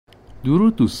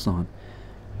درود دوستان،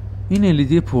 این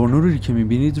LED پرنوری که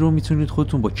میبینید رو میتونید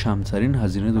خودتون با کمترین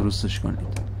هزینه درستش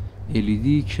کنید.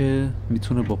 LED که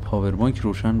میتونه با پاور بانک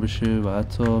روشن بشه و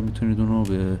حتی میتونید اونو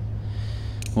به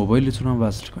موبایلتون هم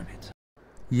وصل کنید.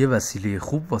 یه وسیله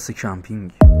خوب واسه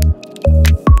کمپینگ.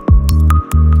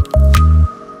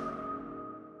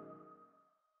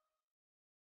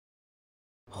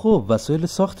 خب وسایل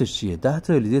ساختش چیه؟ 10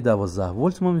 تا LED 12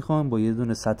 ولت ما میخوایم با یه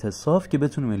دونه سطح صاف که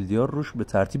بتونیم LED ها رو روش به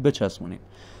ترتیب بچسبونیم.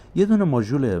 یه دونه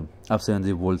ماژول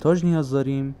افزاینده ولتاژ نیاز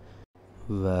داریم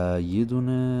و یه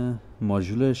دونه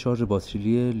ماژول شارژ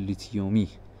باتری لیتیومی.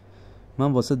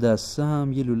 من واسه دسته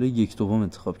هم یه لوله 1/2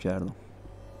 انتخاب کردم.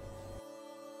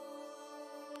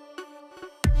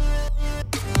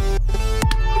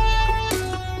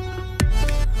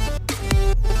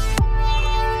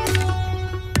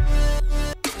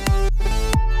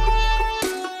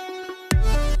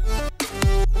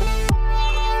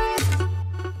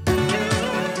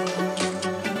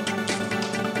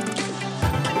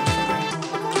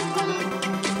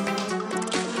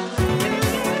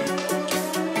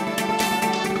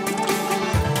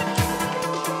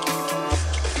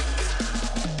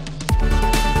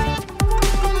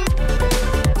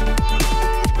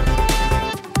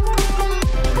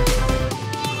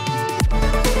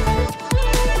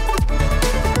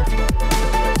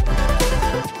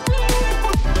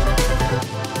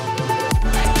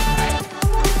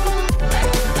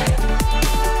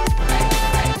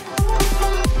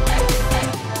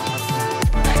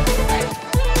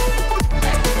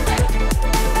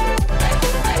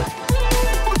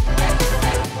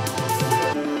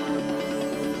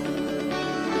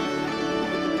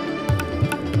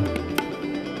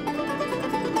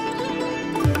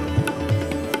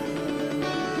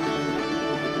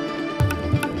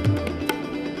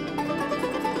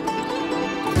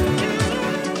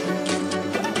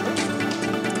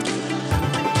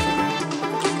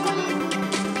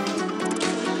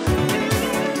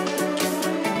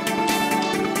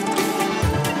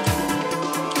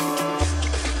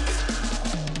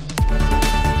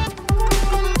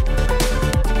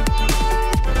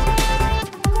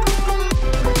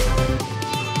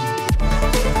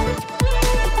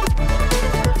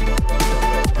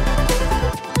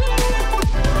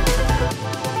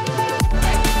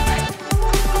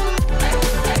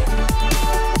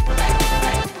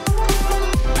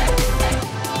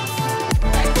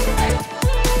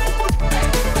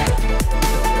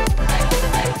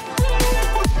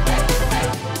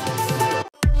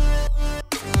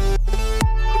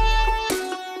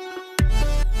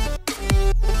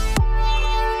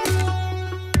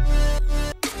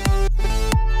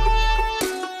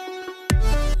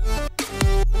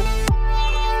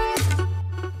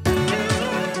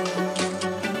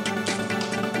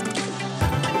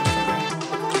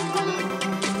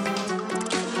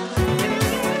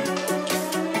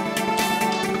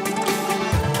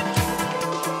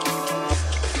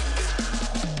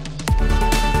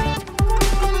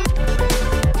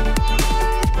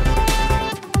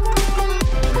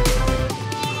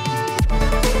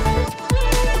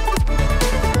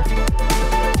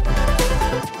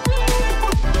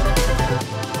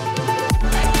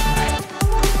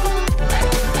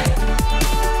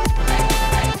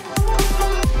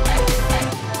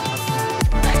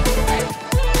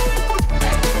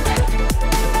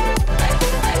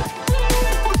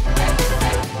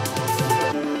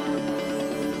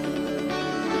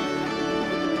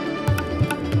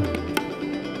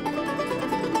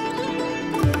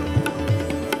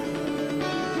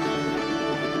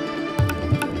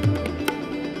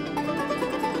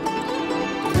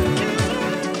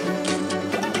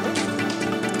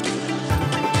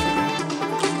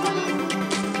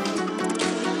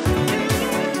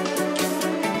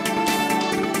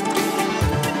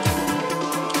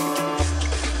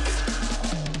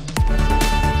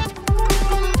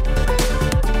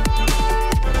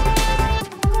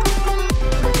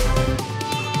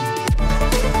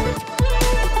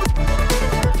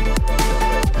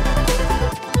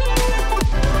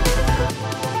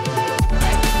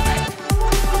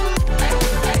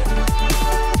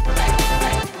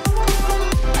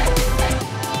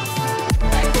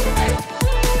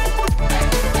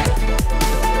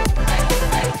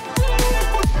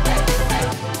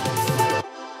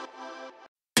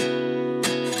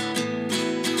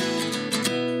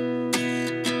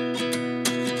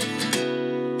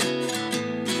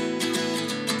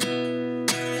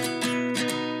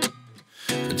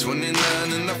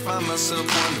 myself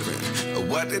wondering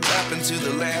what did happen to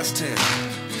the last 10.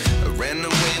 I ran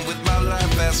away with my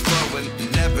life, fast forward,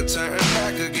 never turn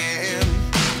back again.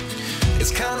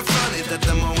 It's kind of funny that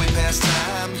the more we pass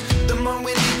time, the more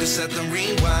we need to set them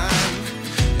rewind.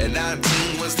 And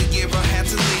 19 was the year I had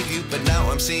to leave you, but now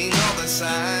I'm seeing all the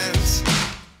signs.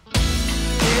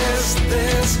 Is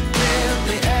this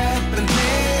really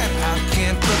happening? I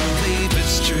can't believe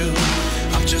it's true.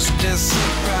 I'm just as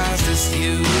surprised as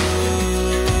you.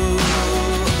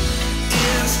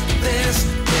 Is this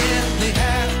really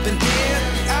happening?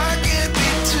 I can't be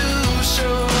too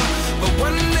sure, but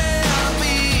one day I'll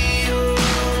be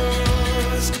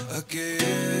yours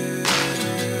again.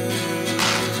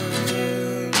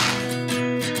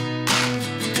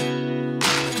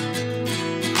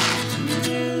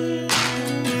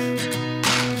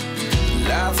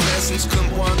 Life lessons come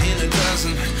one in a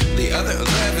dozen. The other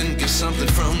 11 give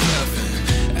something from nothing.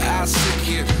 I sit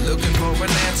here looking for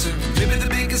an answer. Maybe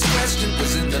the biggest question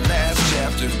was in the last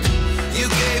chapter. You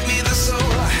gave me the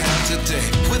soul I have today.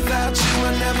 Without you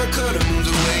I never could have moved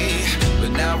away.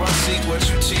 But now I see what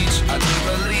you teach. I do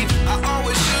believe I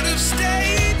always should have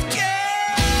stayed.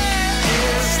 Yeah.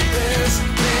 Is this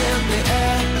really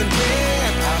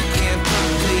happening? I can't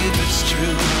believe it's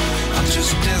true. I'm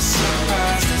just as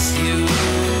surprised as you.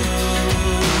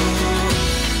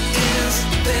 Is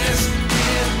this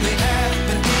really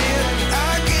happening?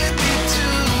 I can't be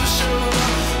too sure,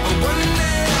 but one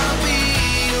day I'll be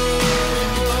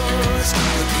yours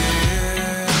again.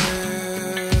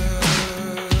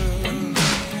 One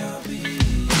day I'll be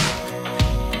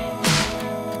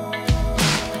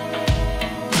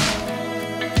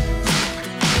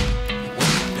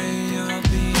One day I'll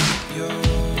be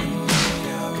yours.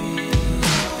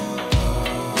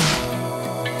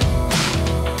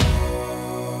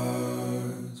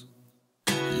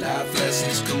 Life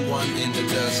lessons come one in a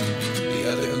dozen. The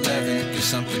other 11 give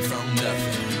something from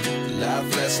nothing. Life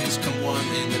lessons come one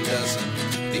in a dozen.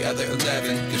 The other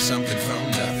 11 give something from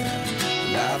nothing.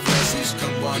 Life lessons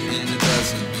come one in a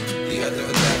dozen. The other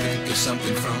 11 give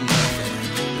something from nothing.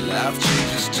 Life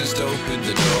changes just open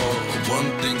the door. One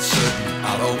thing's certain,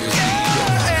 I'll always be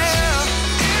yours.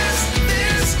 Is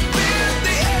this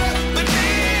really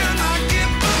happening? I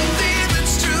can't believe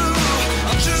it's true.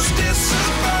 I'm just as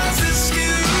surprised as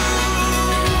you.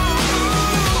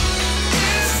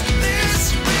 Is this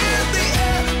really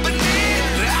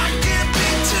happening? I can't be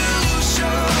too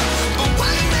sure, but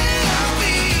one day I'll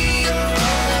be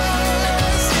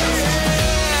yours.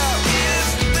 Is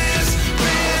this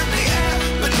really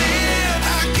happening?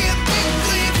 I can't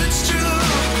believe it's true.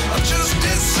 I'm just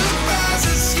as surprised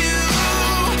as you.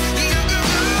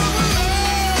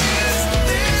 Is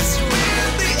this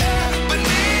really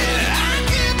happening? I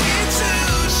can't be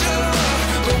too sure,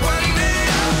 but one day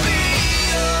I'll be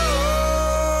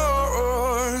yours.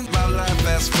 My life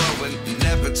fast forward,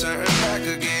 never turn back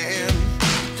again.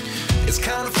 It's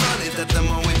kind of funny that the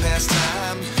more we pass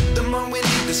time, the more we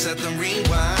need to set them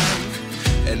rewind.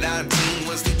 And 19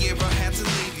 was the year I had to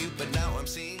leave you, but now I'm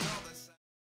seeing all the signs.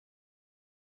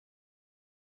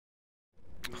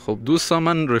 خب دوستان،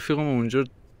 من رفیقم اونجا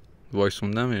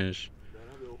وایسوندمش،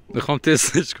 میخوام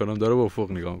تستش کنم، داره با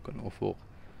افق نگاه میکنه. افق.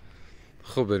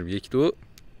 خب بریم 1 2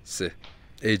 3.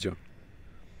 ای جان.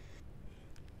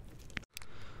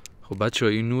 خب بچه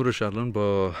ها، این نورش الان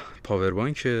با پاور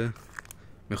بانک،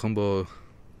 میخوام با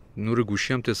نور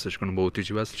گوشی هم تستش کنم، با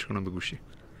اوتیجی وصلش کنم به گوشی.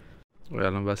 و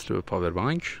الان وصل به پاور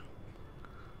بانک،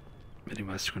 بریم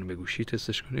وصلش کنیم به گوشی،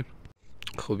 تستش کنیم.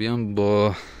 خب هم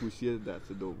با گوشی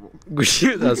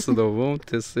دست دوم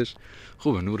تستش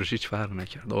خوبه، نورش هیچ فرق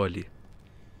نکرد، عالیه.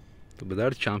 تو به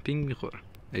درد کمپینگ میخوره.